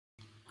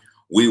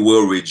We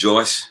will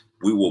rejoice.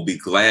 We will be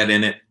glad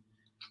in it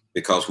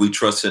because we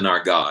trust in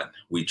our God.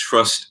 We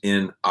trust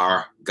in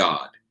our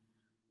God.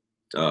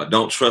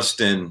 Don't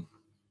trust in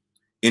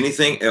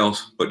anything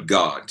else but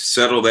God.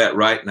 Settle that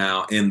right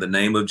now in the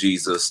name of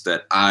Jesus,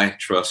 that I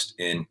trust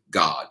in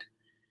God.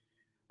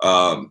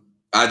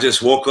 I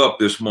just woke up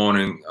this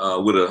morning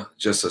with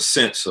just a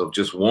sense of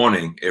just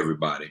warning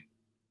everybody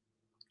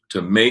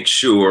to make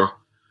sure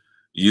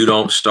you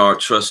don't start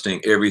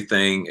trusting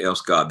everything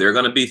else God. There are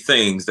going to be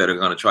things that are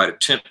going to try to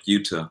tempt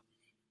you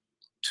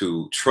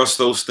to trust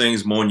those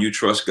things more than you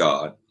trust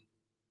God.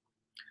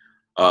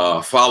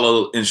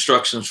 Follow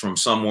instructions from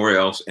somewhere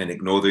else and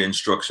ignore the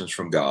instructions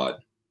from God.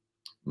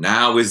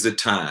 Now is the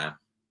time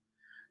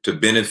to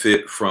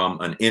benefit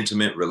from an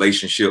intimate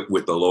relationship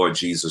with the Lord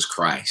Jesus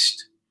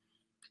Christ.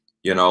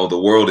 You know, the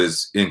world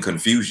is in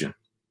confusion.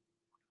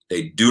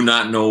 They do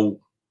not know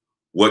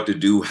what to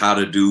do, how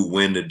to do,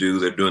 when to do.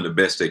 They're doing the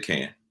best they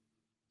can.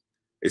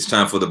 It's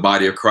time for the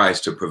body of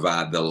Christ to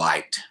provide the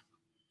light.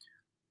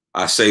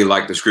 I say,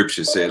 like the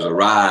scripture says,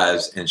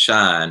 arise and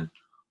shine,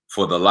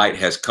 for the light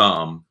has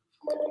come,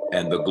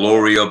 and the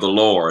glory of the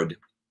Lord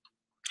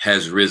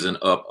has risen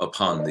up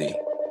upon thee.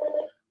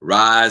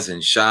 Rise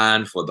and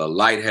shine, for the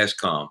light has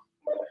come,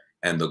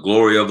 and the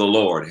glory of the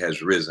Lord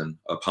has risen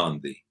upon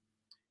thee.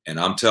 And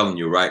I'm telling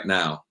you right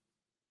now,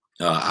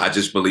 I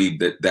just believe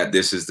that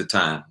this is the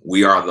time.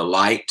 We are the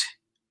light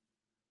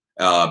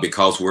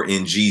because we're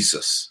in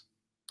Jesus.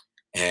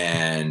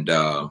 And,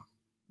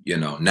 you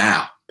know,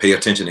 now pay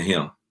attention to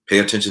him. Pay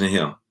attention to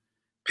him.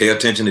 Pay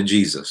attention to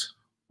Jesus.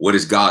 What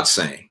is God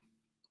saying?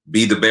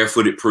 Be the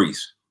barefooted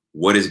priest.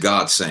 What is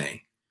God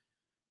saying?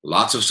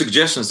 Lots of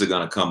suggestions are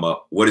going to come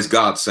up. What is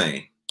God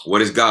saying?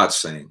 What is God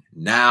saying?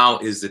 Now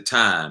is the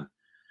time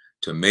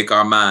to make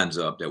our minds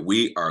up that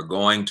we are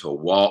going to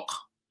walk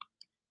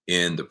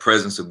in the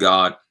presence of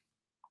God.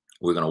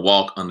 We're going to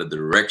walk under the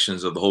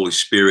directions of the Holy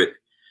Spirit.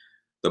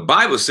 The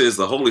Bible says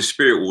the Holy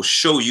Spirit will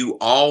show you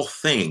all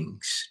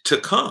things to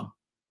come.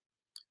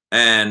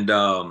 And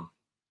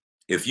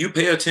if you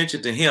pay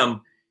attention to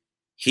him,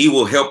 he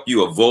will help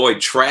you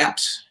avoid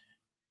traps.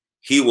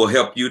 He will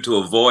help you to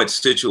avoid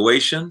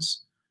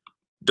situations.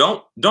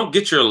 Don't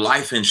get your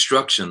life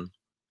instructions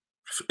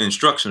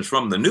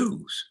from the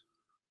news.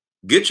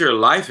 Get your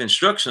life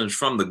instructions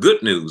from the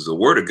good news, the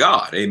word of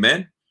God.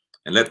 Amen.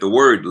 And let the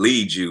word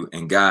lead you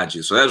and guide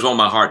you. So that's on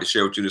my heart to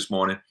share with you this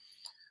morning.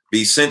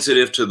 Be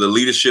sensitive to the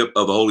leadership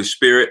of the Holy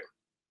Spirit.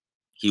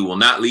 He will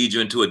not lead you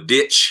into a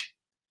ditch.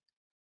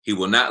 He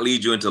will not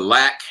lead you into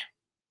lack.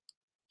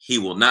 He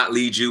will not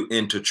lead you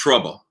into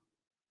trouble.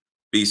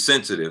 Be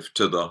sensitive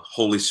to the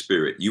Holy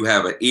Spirit. You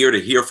have an ear to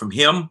hear from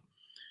him.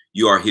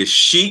 You are his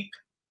sheep.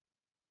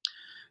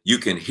 You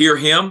can hear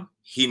him.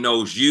 He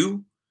knows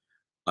you.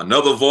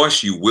 Another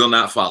voice you will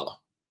not follow.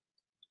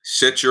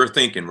 Set your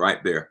thinking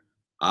right there.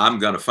 I'm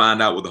going to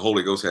find out what the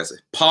Holy Ghost has to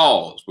say.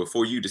 Pause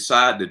before you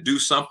decide to do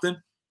something.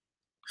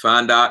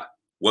 Find out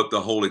what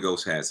the Holy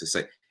Ghost has to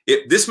say.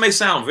 This may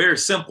sound very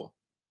simple,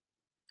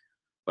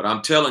 but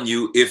I'm telling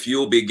you, if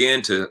you'll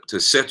begin to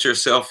set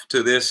yourself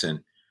to this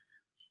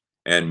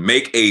and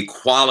make a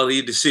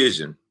quality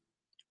decision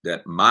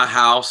that my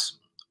house,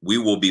 we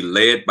will be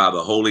led by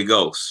the Holy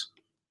Ghost.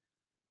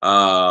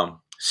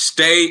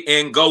 Stay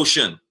in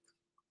Goshen.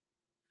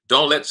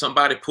 Don't let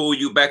somebody pull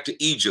you back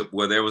to Egypt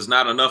where there was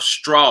not enough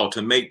straw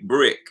to make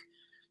brick.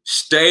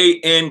 Stay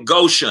in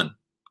Goshen.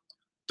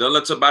 Don't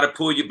let somebody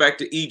pull you back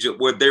to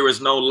Egypt where there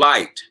is no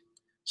light.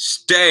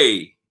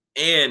 Stay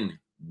in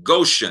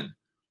Goshen,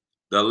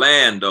 the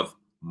land of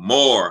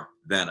more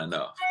than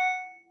enough.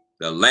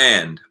 The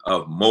land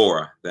of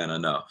more than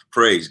enough.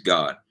 Praise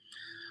God.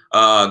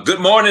 Good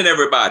morning,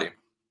 everybody.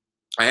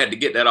 I had to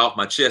get that off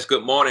my chest.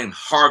 Good morning,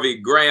 Harvey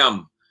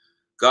Graham.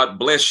 God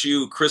bless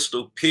you,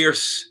 Crystal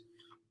Pierce.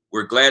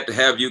 We're glad to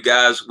have you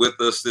guys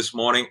with us this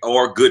morning,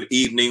 or good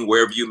evening,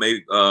 wherever you may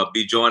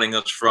be joining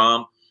us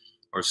from,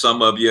 or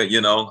some of you,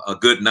 you know, a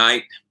good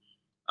night.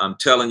 I'm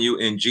telling you,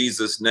 in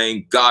Jesus'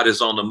 name, God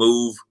is on the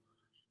move.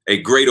 A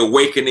great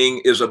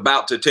awakening is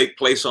about to take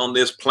place on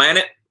this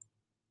planet,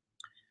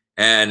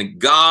 and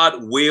God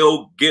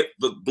will get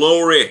the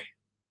glory.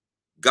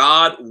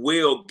 God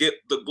will get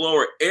the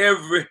glory.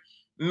 Every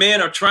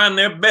men are trying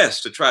their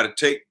best to try to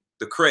take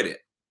the credit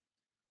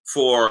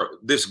for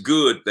this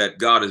good that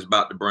God is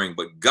about to bring,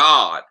 but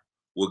God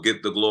will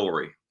get the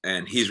glory,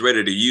 and he's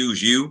ready to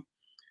use you.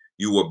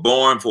 You were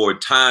born for a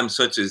time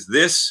such as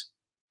this.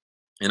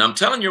 And I'm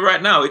telling you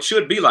right now, it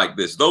should be like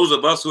this. Those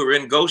of us who are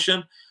in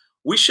Goshen,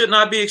 we should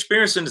not be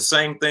experiencing the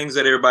same things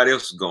that everybody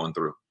else is going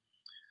through.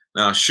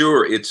 Now,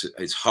 sure,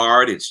 it's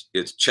hard.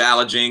 It's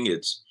challenging.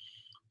 It's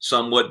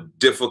somewhat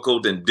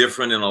difficult and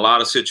different in a lot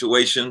of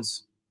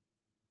situations.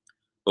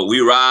 But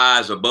we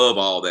rise above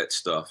all that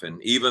stuff.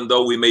 And even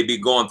though we may be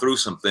going through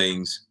some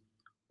things,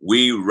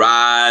 we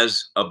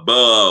rise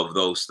above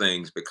those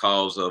things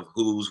because of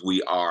whose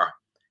we are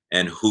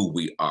and who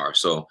we are.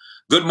 So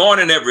good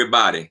morning,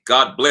 everybody.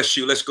 God bless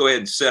you. Let's go ahead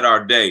and set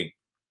our day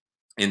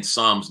in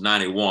Psalms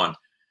 91.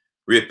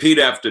 Repeat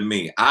after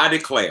me. I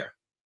declare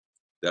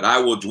that I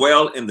will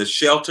dwell in the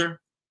shelter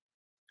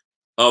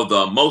of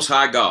the Most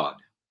High God.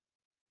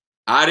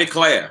 I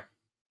declare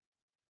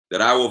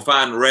that I will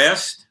find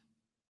rest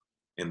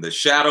in the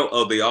shadow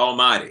of the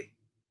Almighty.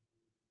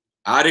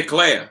 I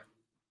declare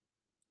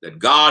that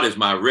God is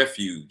my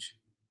refuge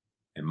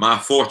and my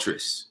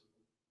fortress.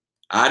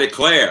 I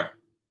declare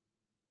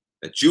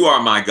that you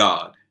are my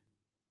God,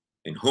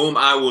 in whom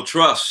I will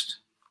trust,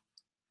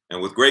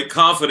 and with great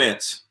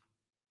confidence,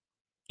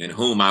 in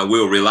whom I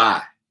will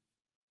rely.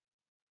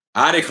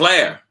 I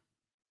declare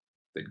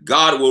that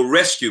God will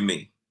rescue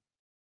me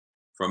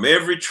from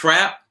every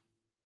trap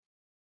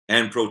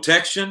and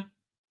protection,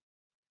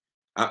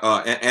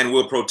 and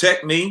will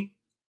protect me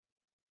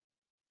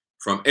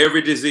from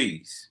every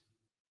disease.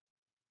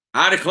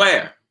 I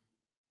declare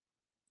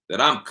that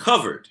I'm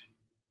covered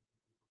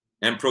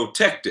and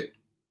protected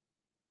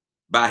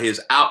by his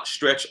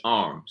outstretched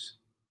arms.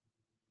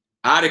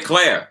 I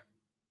declare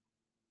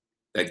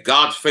that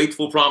God's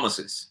faithful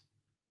promises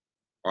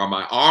are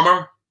my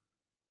armor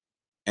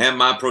and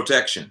my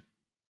protection.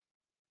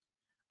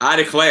 I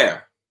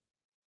declare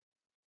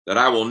that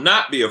I will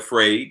not be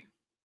afraid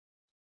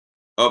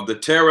of the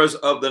terrors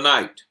of the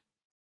night,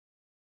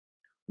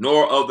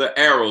 nor of the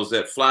arrows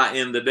that fly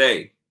in the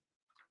day.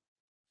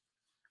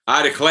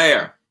 I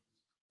declare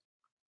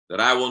that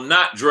I will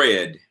not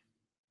dread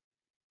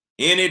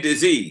any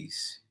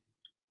disease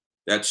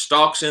that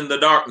stalks in the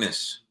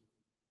darkness,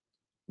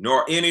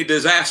 nor any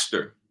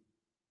disaster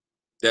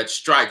that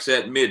strikes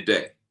at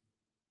midday.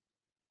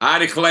 I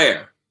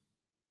declare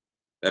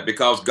that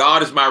because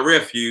God is my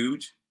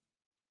refuge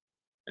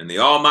and the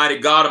Almighty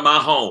God of my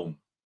home,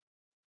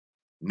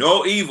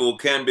 no evil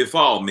can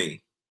befall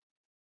me,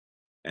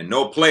 and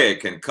no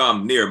plague can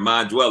come near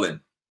my dwelling.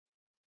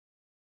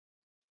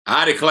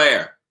 I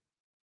declare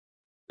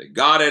that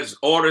God has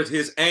ordered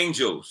his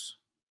angels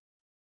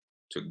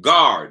to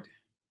guard,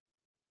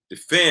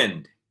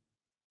 defend,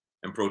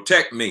 and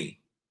protect me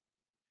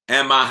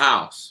and my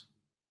house.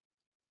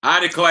 I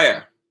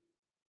declare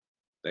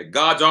that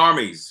God's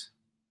armies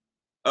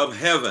of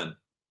heaven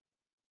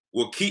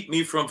will keep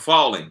me from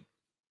falling.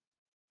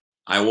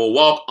 I will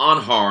walk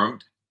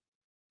unharmed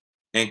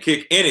and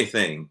kick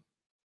anything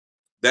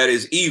that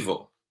is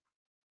evil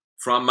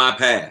from my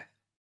path.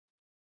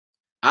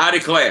 I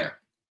declare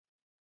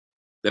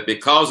that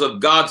because of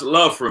God's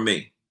love for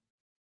me,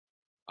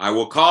 I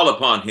will call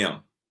upon him.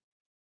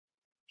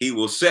 He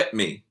will set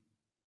me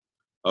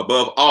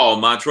above all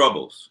my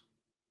troubles.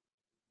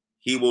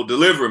 He will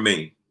deliver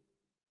me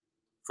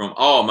from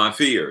all my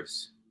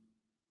fears,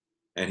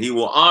 and he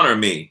will honor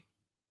me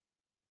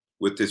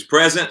with his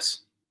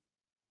presence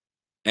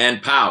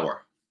and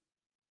power.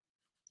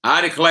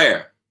 I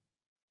declare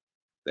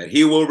that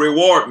he will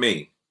reward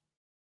me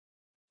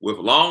with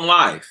long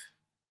life,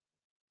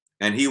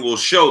 and he will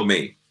show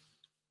me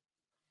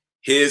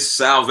his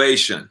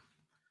salvation.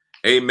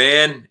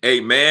 Amen.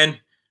 Amen.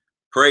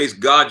 Praise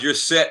God. You're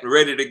set and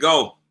ready to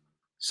go.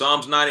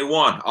 Psalms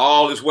 91.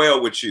 All is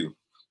well with you.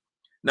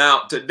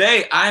 Now,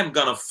 today I am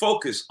going to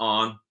focus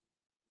on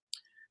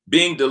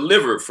being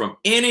delivered from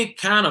any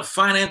kind of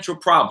financial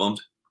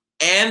problems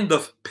and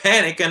the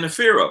panic and the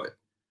fear of it.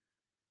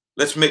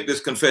 Let's make this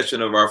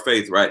confession of our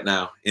faith right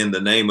now in the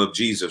name of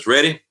Jesus.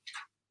 Ready?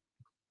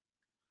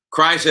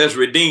 Christ has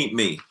redeemed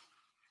me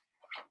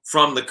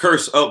from the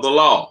curse of the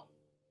law.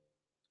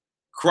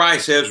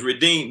 Christ has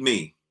redeemed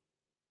me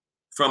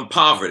from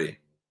poverty.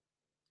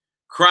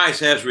 Christ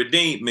has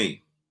redeemed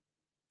me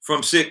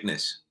from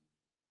sickness.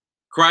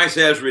 Christ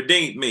has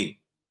redeemed me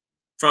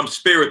from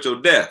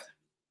spiritual death.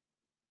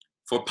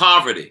 For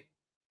poverty,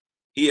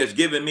 he has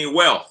given me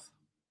wealth.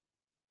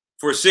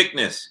 For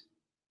sickness,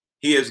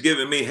 he has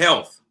given me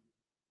health.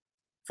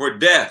 For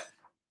death,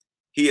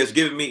 he has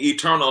given me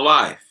eternal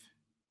life.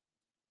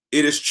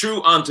 It is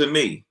true unto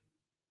me,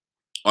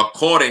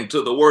 according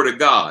to the word of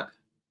God.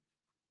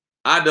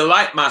 I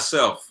delight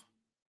myself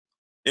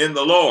in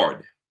the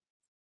Lord,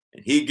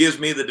 and he gives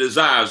me the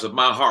desires of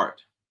my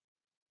heart.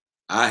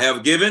 I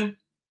have given,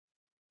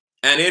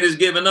 and it is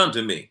given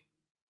unto me.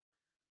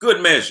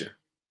 Good measure,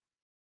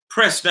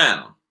 pressed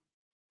down,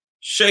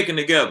 shaken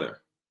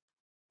together,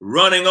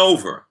 running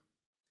over.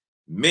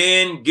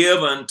 Men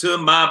give unto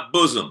my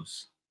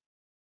bosoms.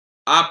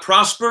 I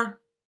prosper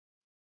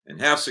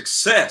and have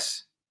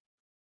success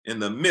in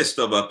the midst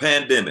of a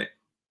pandemic.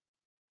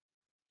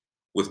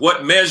 With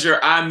what measure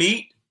I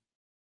meet,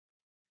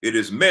 it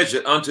is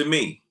measured unto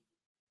me.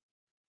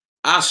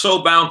 I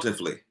sow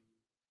bountifully,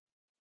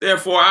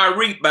 therefore I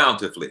reap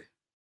bountifully.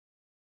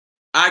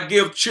 I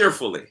give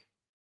cheerfully,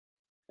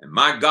 and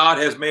my God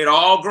has made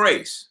all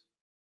grace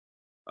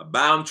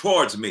abound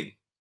towards me.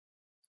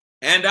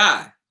 And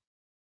I,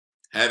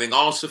 having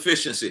all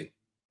sufficiency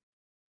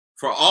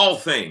for all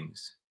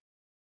things,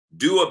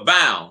 do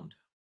abound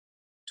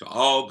to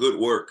all good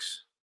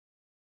works.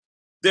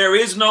 There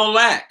is no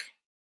lack,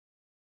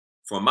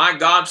 for my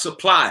God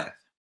supplieth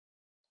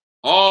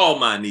all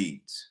my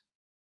needs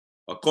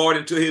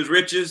according to his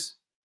riches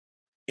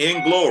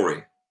in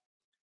glory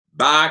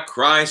by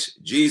Christ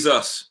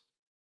Jesus.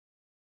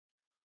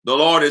 The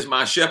Lord is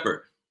my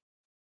shepherd.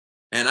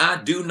 and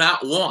I do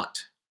not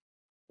want.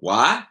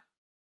 Why?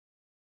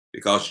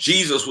 Because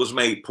Jesus was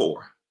made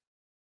poor,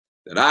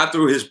 that I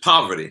through his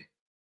poverty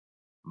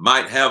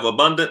might have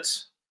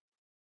abundance.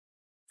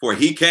 For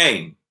he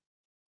came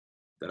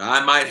that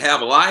I might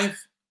have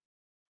life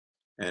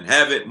and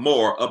have it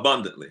more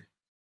abundantly.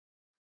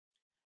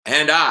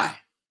 And I,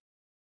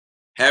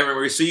 having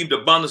received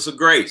abundance of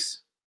grace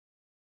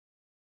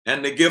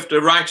and the gift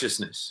of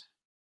righteousness,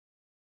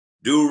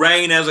 do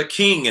reign as a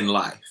king in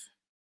life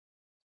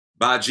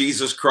by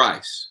Jesus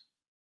Christ.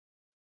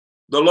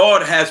 The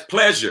Lord has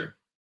pleasure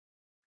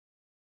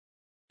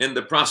in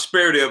the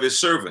prosperity of his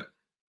servant,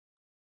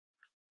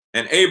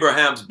 and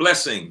Abraham's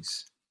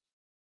blessings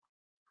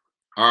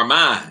are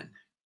mine.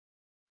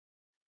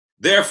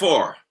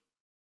 Therefore,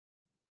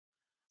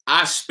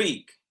 I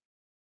speak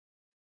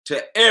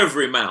to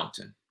every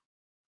mountain.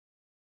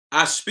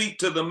 I speak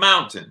to the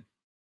mountain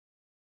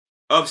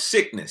of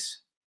sickness,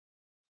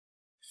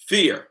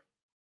 fear,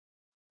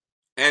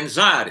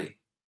 anxiety,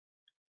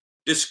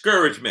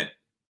 discouragement,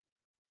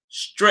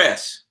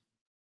 stress,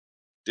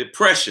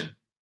 depression,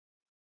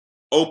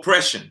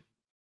 oppression,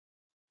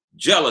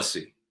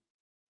 jealousy,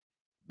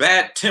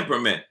 bad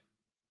temperament,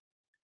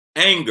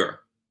 anger,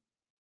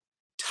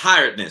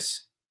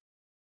 tiredness,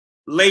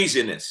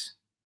 laziness,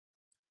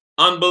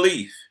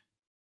 unbelief,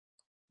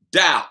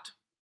 doubt,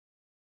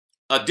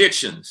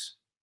 addictions,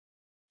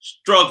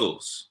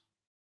 struggles,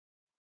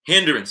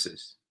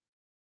 hindrances,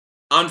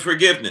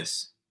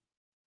 unforgiveness,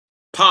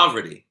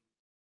 poverty,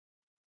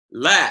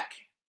 lack,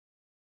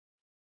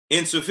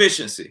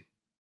 insufficiency,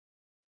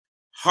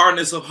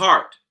 hardness of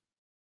heart,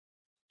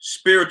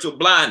 spiritual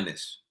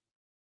blindness,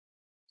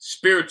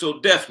 spiritual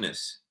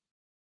deafness.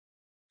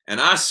 And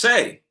I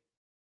say,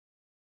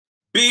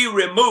 be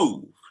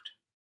removed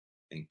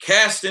and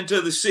cast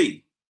into the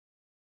sea.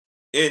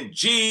 In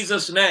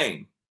Jesus'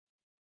 name,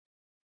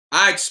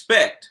 I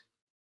expect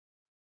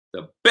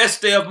the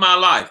best day of my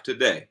life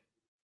today,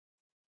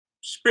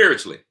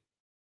 spiritually,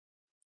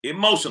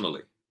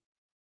 emotionally,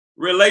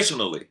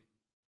 relationally,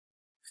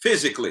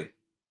 physically,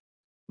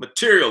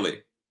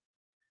 materially.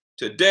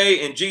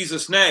 Today, in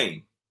Jesus'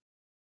 name,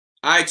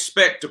 I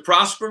expect to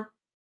prosper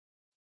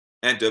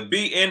and to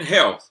be in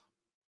health,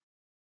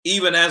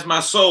 even as my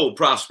soul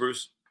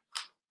prospers,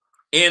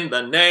 in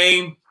the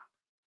name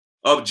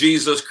of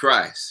Jesus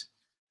Christ.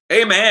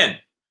 Amen.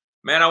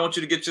 Man, I want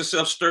you to get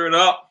yourself stirred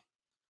up.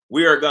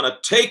 We are going to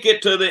take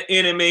it to the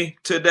enemy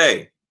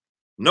today.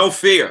 No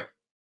fear.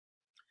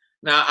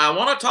 Now, I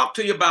want to talk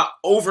to you about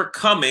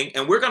overcoming,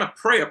 and we're going to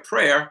pray a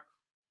prayer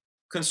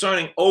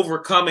concerning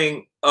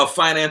overcoming a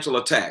financial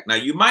attack. Now,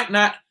 you might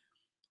not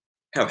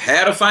have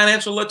had a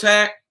financial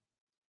attack.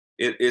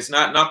 It's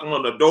not knocking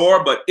on the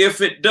door, but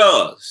if it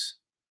does,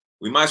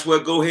 we might as well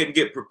go ahead and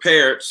get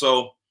prepared.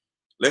 So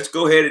let's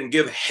go ahead and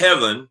give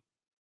heaven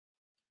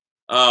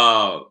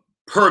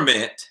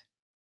permit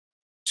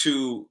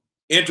to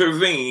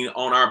intervene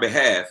on our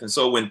behalf. And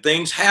so when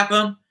things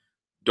happen,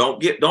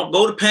 don't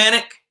go to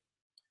panic.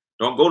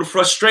 Don't go to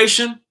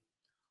frustration.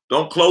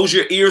 Don't close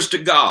your ears to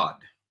God.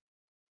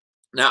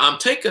 Now, I'm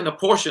taking a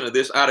portion of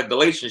this out of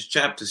Galatians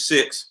chapter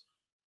 6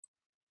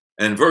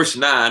 and verse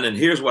 9. And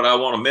here's what I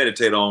want to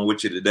meditate on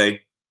with you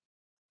today.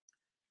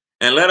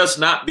 And let us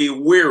not be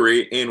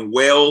weary in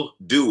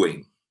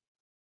well-doing,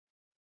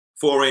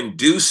 for in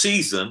due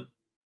season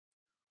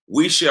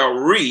we shall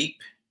reap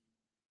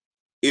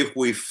if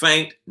we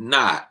faint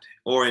not.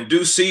 Or in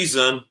due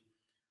season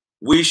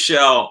we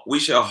shall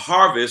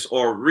harvest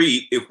or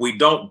reap if we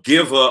don't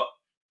give up,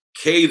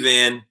 cave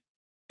in,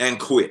 and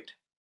quit.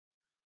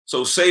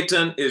 So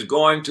Satan is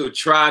going to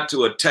try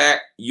to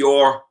attack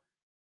your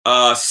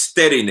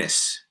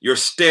steadiness, your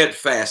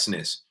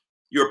steadfastness,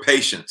 your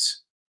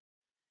patience.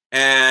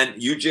 And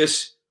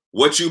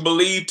what you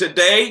believe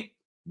today,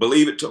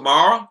 believe it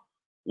tomorrow.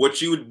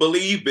 What you would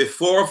believe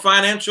before a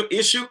financial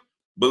issue,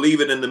 believe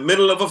it in the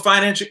middle of a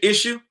financial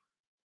issue.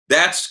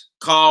 That's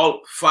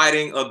called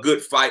fighting a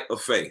good fight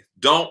of faith.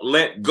 Don't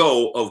let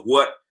go of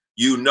what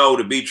you know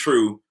to be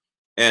true,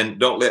 and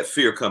don't let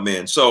fear come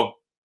in. So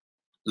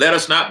let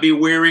us not be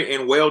weary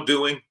in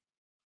well-doing.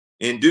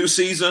 In due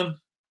season,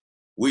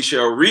 we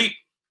shall reap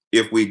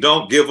if we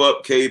don't give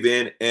up, cave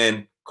in,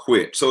 and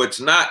quit. So it's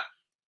not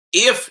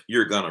if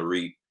you're going to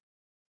reap,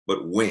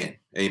 but when.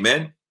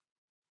 Amen.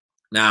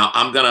 Now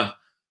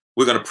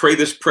we're going to pray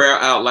this prayer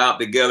out loud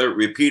together.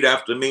 Repeat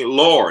after me.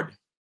 Lord,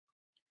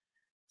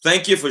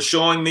 thank you for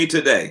showing me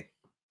today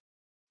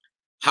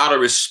how to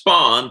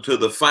respond to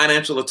the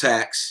financial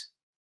attacks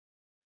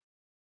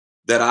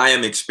that I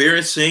am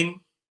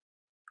experiencing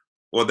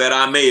or that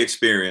I may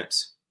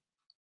experience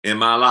in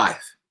my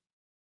life.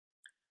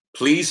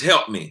 Please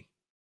help me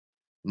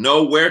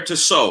know where to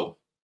sow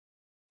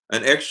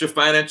an extra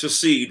financial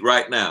seed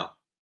right now.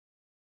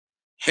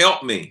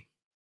 Help me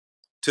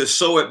to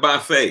sow it by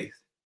faith,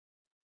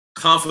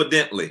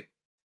 confidently,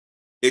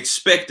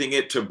 expecting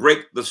it to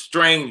break the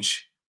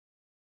strange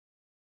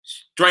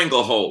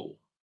stranglehold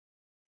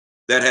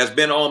that has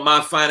been on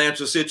my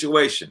financial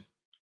situation.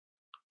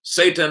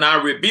 Satan, I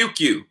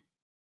rebuke you.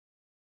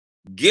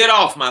 Get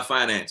off my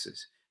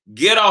finances.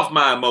 Get off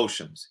my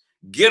emotions.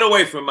 Get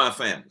away from my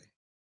family.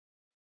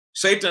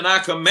 Satan, I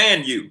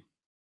command you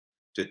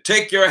to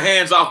take your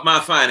hands off my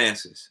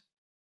finances.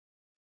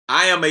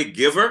 I am a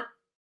giver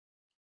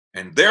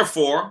and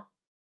therefore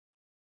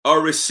a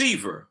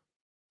receiver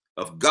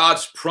of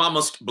God's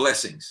promised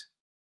blessings.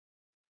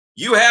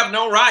 You have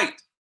no right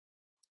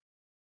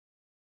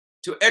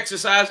to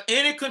exercise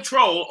any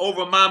control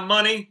over my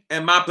money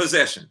and my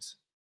possessions.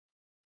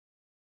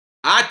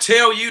 I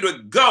tell you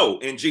to go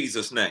in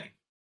Jesus' name.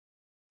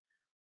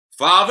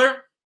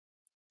 Father,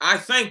 I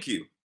thank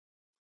you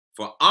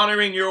for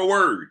honoring your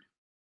word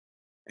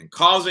and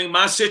causing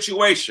my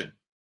situation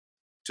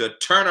to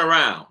turn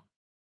around.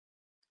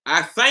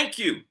 I thank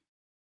you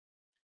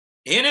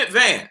in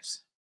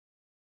advance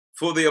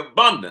for the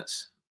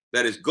abundance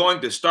that is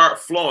going to start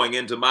flowing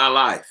into my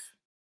life.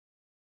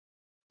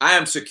 I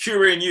am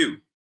secure in you.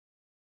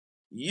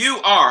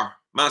 You are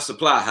my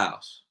supply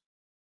house.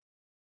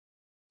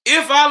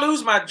 If I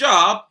lose my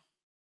job,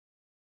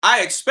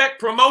 I expect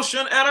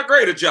promotion and a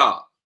greater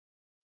job,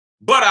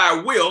 but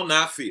I will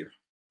not fear.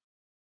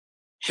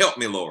 Help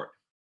me, Lord.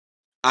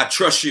 I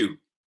trust you.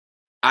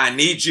 I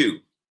need you.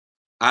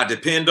 I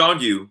depend on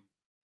you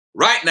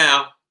right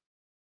now.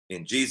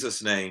 In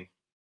Jesus' name,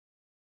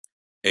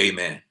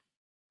 amen.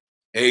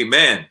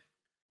 Amen.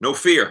 No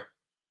fear.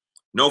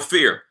 No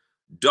fear.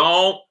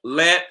 Don't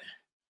let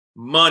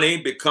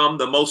money become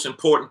the most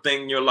important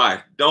thing in your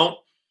life. Don't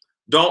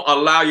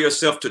allow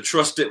yourself to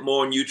trust it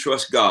more than you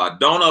trust God.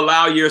 Don't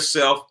allow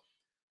yourself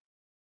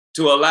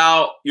to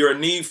allow your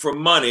need for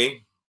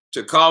money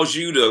to cause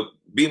you to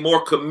be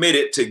more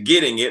committed to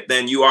getting it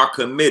than you are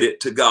committed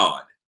to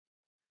God.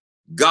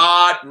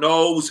 God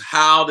knows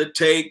how to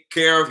take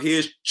care of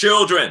his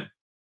children.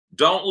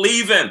 Don't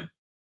leave him.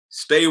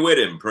 Stay with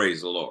him.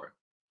 Praise the Lord.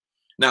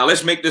 Now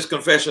let's make this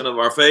confession of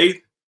our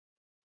faith.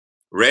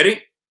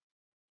 Ready?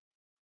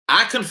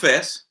 I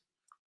confess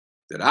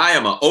that I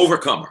am an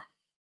overcomer.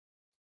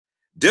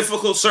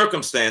 Difficult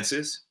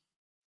circumstances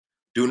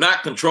do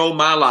not control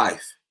my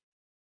life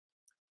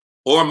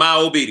or my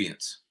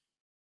obedience.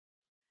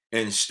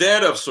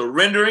 Instead of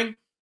surrendering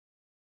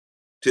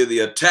to the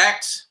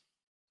attacks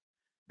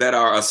that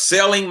are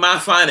assailing my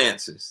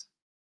finances,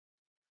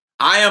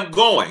 I am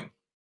going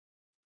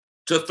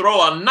to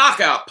throw a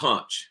knockout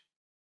punch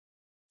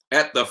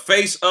at the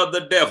face of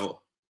the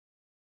devil.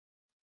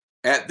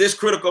 At this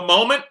critical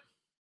moment,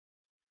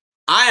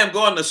 I am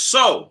going to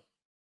sow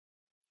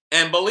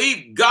and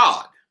believe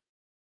God,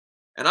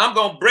 and I'm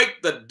going to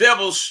break the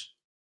devil's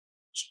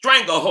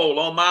stranglehold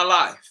on my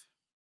life.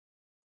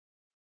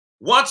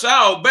 Once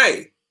I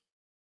obey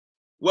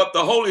what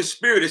the Holy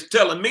Spirit is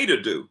telling me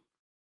to do,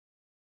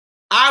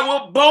 I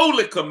will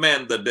boldly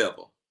command the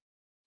devil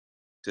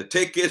to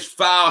take his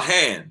foul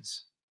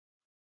hands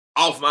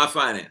off my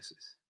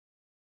finances.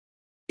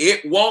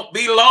 It won't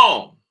be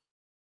long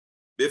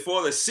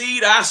before the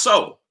seed I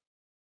sow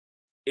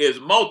is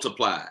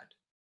multiplied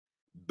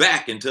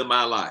back into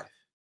my life.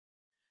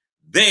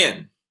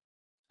 Then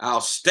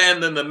I'll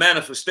stand in the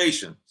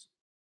manifestations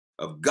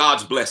of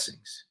God's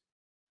blessings.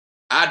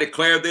 I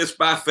declare this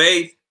by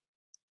faith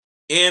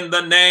in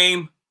the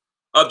name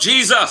of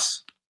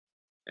Jesus.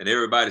 And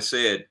everybody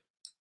said,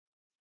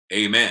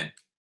 amen.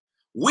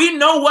 We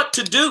know what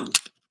to do.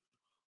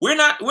 We're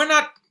not,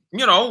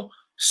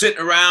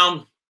 sitting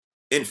around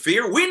in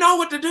fear. We know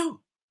what to do.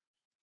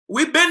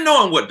 We've been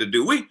knowing what to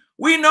do.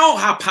 We know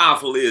how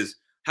powerful it is,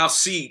 how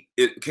seed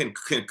it can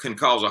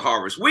cause a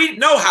harvest. We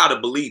know how to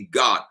believe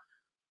God.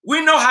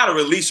 We know how to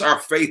release our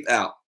faith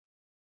out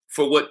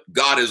for what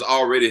God has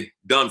already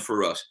done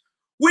for us.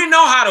 We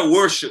know how to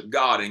worship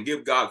God and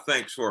give God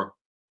thanks for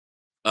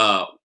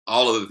all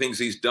of the things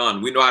he's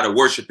done. We know how to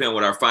worship him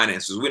with our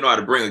finances. We know how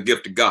to bring a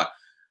gift to God.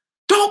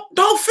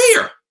 Don't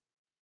fear.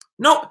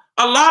 No,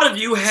 a lot of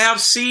you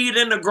have seed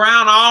in the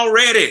ground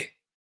already.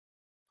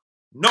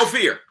 No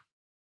fear.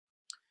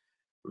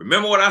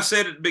 Remember what I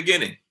said at the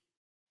beginning.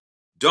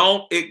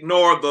 Don't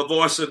ignore the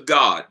voice of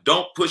God.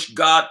 Don't push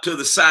God to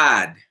the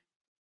side.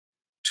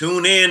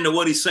 Tune in to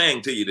what he's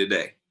saying to you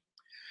today.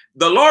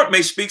 The Lord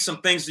may speak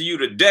some things to you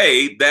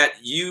today that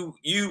you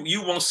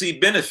won't see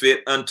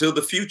benefit until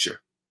the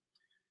future.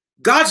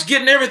 God's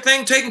getting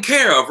everything taken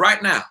care of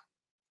right now.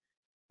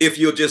 If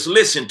you'll just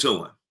listen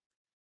to him.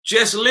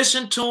 Just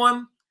listen to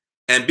him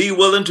and be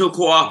willing to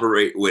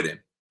cooperate with him.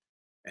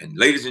 And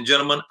ladies and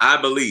gentlemen,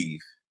 I believe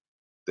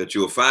that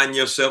you'll find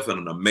yourself in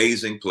an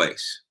amazing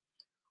place.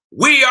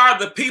 We are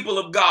the people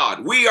of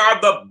God. We are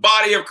the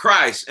body of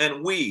Christ,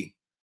 and we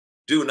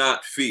do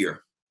not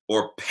fear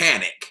or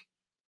panic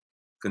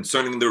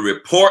concerning the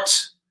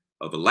reports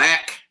of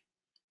lack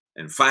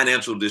and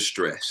financial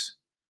distress.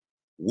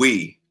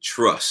 We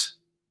trust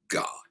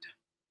God.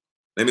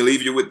 Let me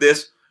leave you with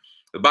this.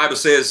 The Bible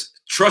says,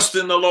 trust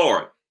in the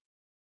Lord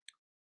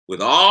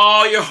with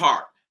all your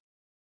heart.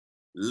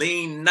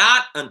 Lean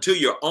not unto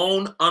your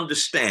own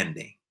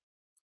understanding,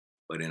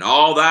 but in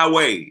all thy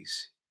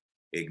ways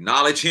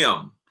acknowledge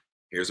him.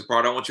 Here's the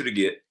part I want you to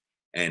get,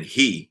 and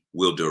he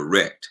will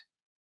direct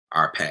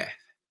our path.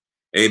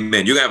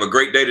 Amen. You have a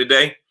great day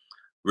today.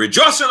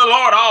 Rejoice in the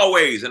Lord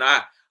always. And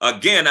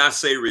I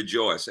say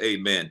rejoice.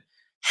 Amen.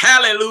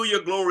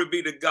 Hallelujah. Glory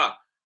be to God.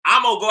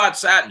 I'm going to go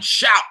outside and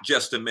shout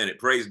just a minute.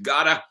 Praise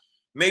God.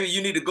 Maybe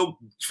you need to go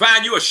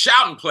find you a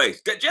shouting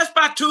place. Just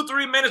by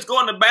 2-3 minutes, go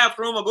in the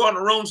bathroom or go in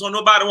the room so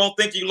nobody won't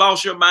think you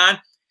lost your mind,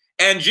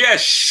 and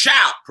just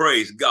shout.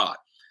 Praise God.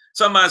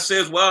 Somebody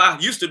says, well, I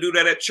used to do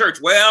that at church.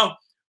 Well,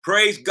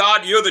 praise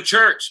God, you're the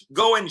church.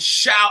 Go and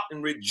shout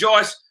and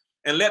rejoice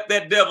and let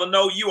that devil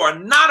know you are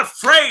not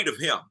afraid of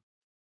him.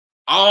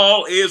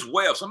 All is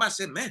well. Somebody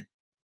said, man,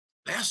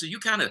 Pastor, you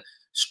kind of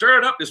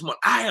stirred up this morning.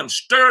 I am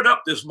stirred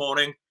up this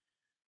morning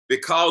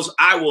because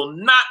I will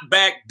not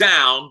back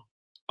down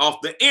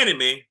off the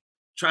enemy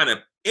trying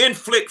to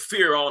inflict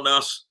fear on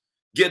us,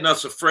 getting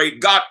us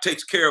afraid. God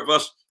takes care of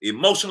us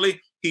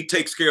emotionally. He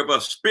takes care of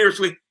us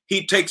spiritually.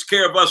 He takes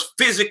care of us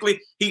physically.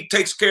 He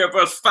takes care of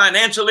us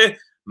financially.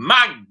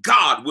 My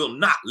God will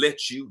not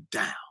let you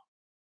down.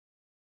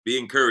 Be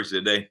encouraged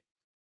today.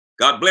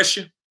 God bless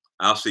you.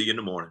 I'll see you in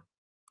the morning.